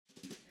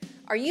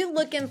Are you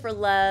looking for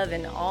love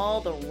in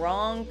all the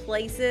wrong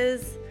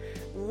places?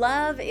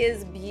 Love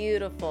is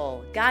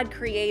beautiful. God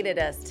created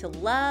us to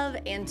love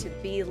and to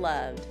be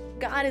loved.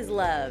 God is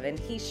love, and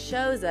He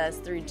shows us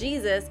through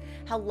Jesus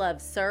how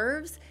love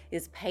serves,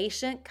 is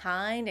patient,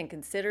 kind, and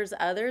considers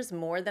others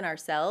more than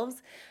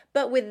ourselves.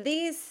 But with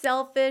these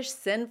selfish,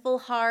 sinful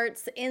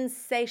hearts,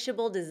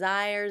 insatiable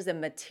desires, and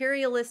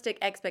materialistic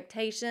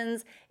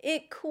expectations,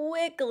 it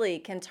quickly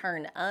can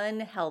turn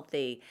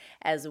unhealthy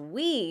as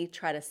we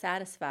try to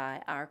satisfy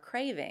our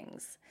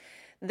cravings.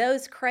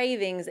 Those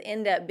cravings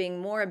end up being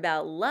more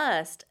about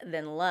lust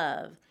than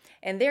love.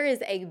 And there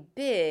is a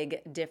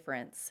big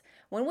difference.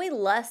 When we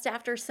lust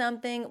after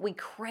something, we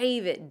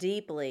crave it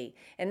deeply,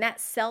 and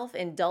that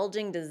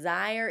self-indulging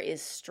desire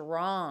is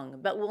strong,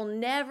 but will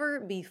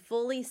never be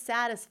fully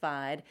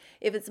satisfied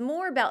if it's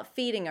more about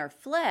feeding our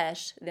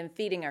flesh than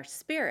feeding our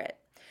spirit.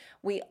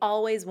 We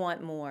always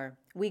want more.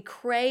 We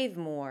crave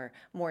more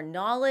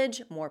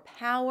knowledge, more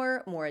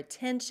power, more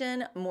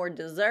attention, more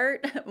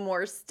dessert,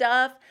 more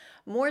stuff,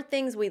 more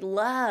things we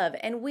love,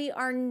 and we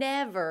are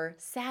never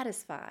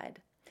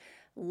satisfied.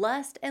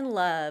 Lust and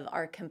love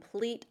are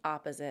complete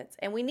opposites,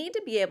 and we need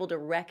to be able to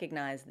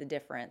recognize the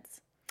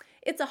difference.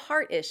 It's a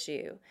heart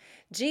issue.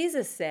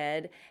 Jesus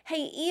said,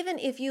 hey, even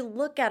if you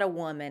look at a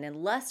woman and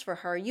lust for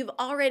her, you've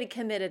already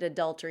committed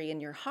adultery in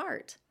your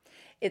heart.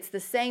 It's the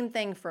same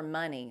thing for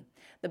money.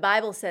 The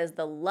Bible says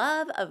the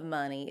love of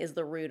money is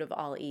the root of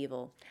all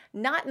evil.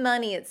 Not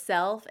money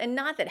itself, and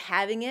not that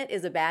having it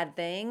is a bad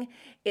thing.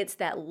 It's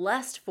that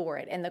lust for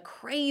it and the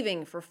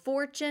craving for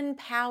fortune,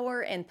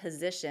 power, and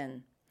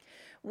position.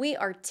 We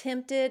are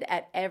tempted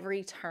at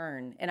every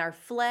turn, and our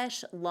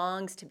flesh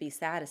longs to be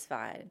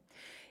satisfied.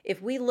 If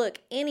we look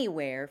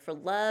anywhere for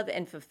love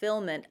and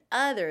fulfillment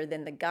other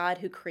than the God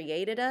who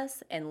created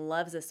us and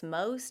loves us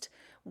most,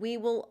 we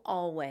will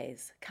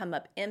always come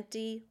up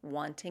empty,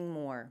 wanting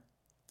more.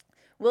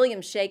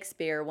 William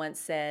Shakespeare once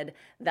said,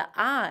 "The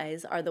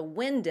eyes are the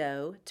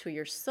window to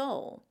your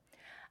soul."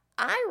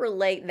 I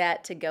relate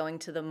that to going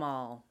to the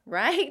mall,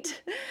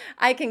 right?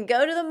 I can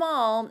go to the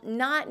mall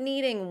not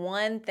needing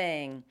one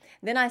thing.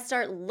 Then I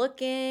start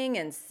looking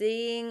and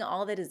seeing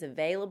all that is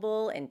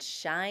available and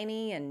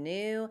shiny and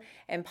new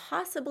and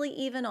possibly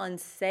even on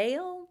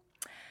sale.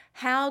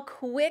 How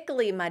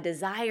quickly my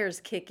desires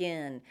kick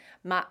in.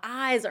 My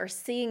eyes are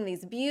seeing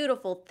these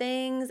beautiful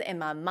things and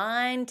my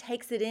mind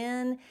takes it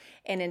in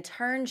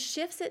turn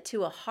shifts it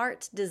to a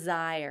heart's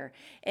desire.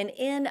 And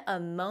in a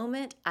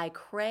moment, I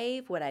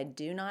crave what I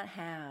do not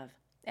have,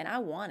 and I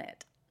want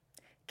it.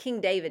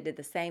 King David did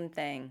the same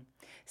thing.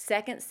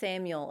 2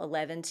 Samuel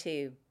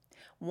 11:2.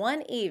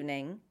 One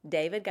evening,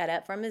 David got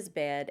up from his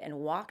bed and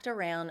walked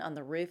around on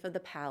the roof of the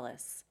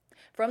palace.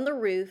 From the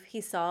roof,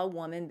 he saw a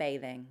woman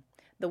bathing.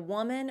 The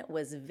woman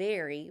was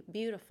very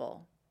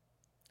beautiful.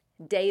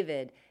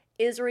 David,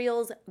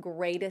 Israel's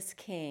greatest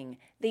king,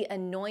 the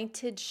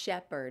anointed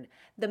shepherd,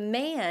 the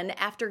man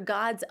after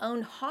God's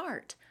own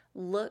heart,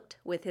 looked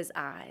with his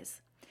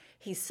eyes.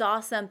 He saw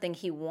something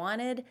he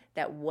wanted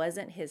that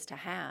wasn't his to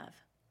have.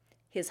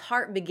 His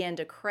heart began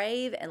to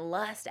crave and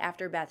lust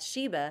after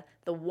Bathsheba,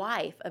 the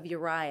wife of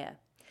Uriah.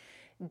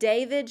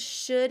 David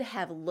should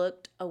have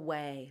looked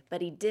away,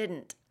 but he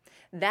didn't.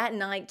 That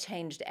night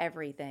changed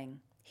everything.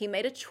 He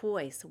made a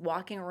choice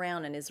walking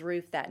around on his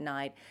roof that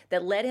night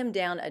that led him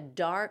down a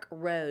dark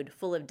road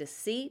full of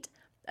deceit,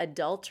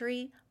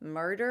 adultery,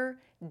 murder,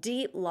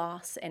 deep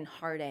loss, and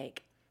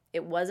heartache.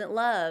 It wasn't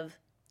love,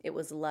 it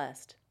was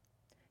lust.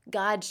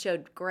 God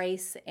showed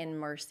grace and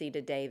mercy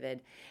to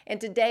David,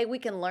 and today we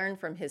can learn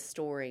from his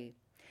story.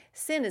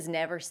 Sin is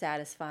never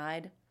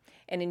satisfied.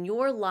 And in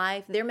your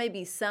life, there may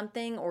be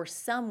something or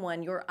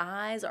someone your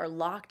eyes are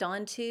locked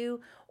onto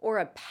or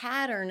a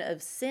pattern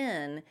of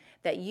sin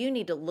that you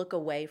need to look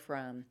away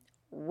from,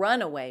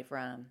 run away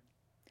from.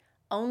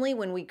 Only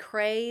when we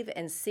crave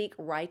and seek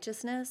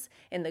righteousness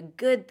and the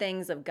good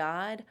things of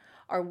God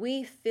are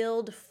we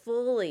filled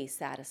fully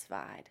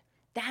satisfied.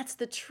 That's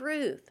the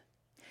truth.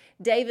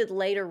 David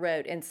later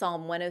wrote in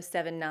Psalm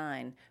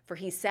 107:9, "For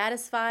he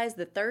satisfies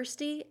the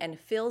thirsty and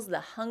fills the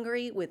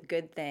hungry with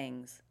good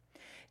things."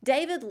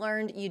 David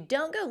learned you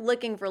don't go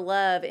looking for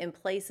love in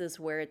places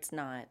where it's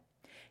not.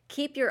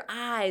 Keep your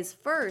eyes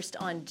first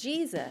on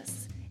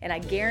Jesus, and I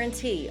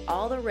guarantee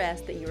all the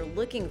rest that you're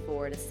looking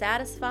for to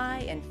satisfy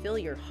and fill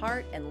your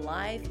heart and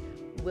life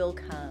will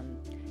come.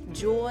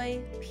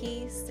 Joy,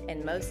 peace,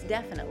 and most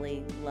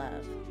definitely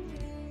love.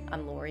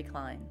 I'm Lori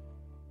Klein.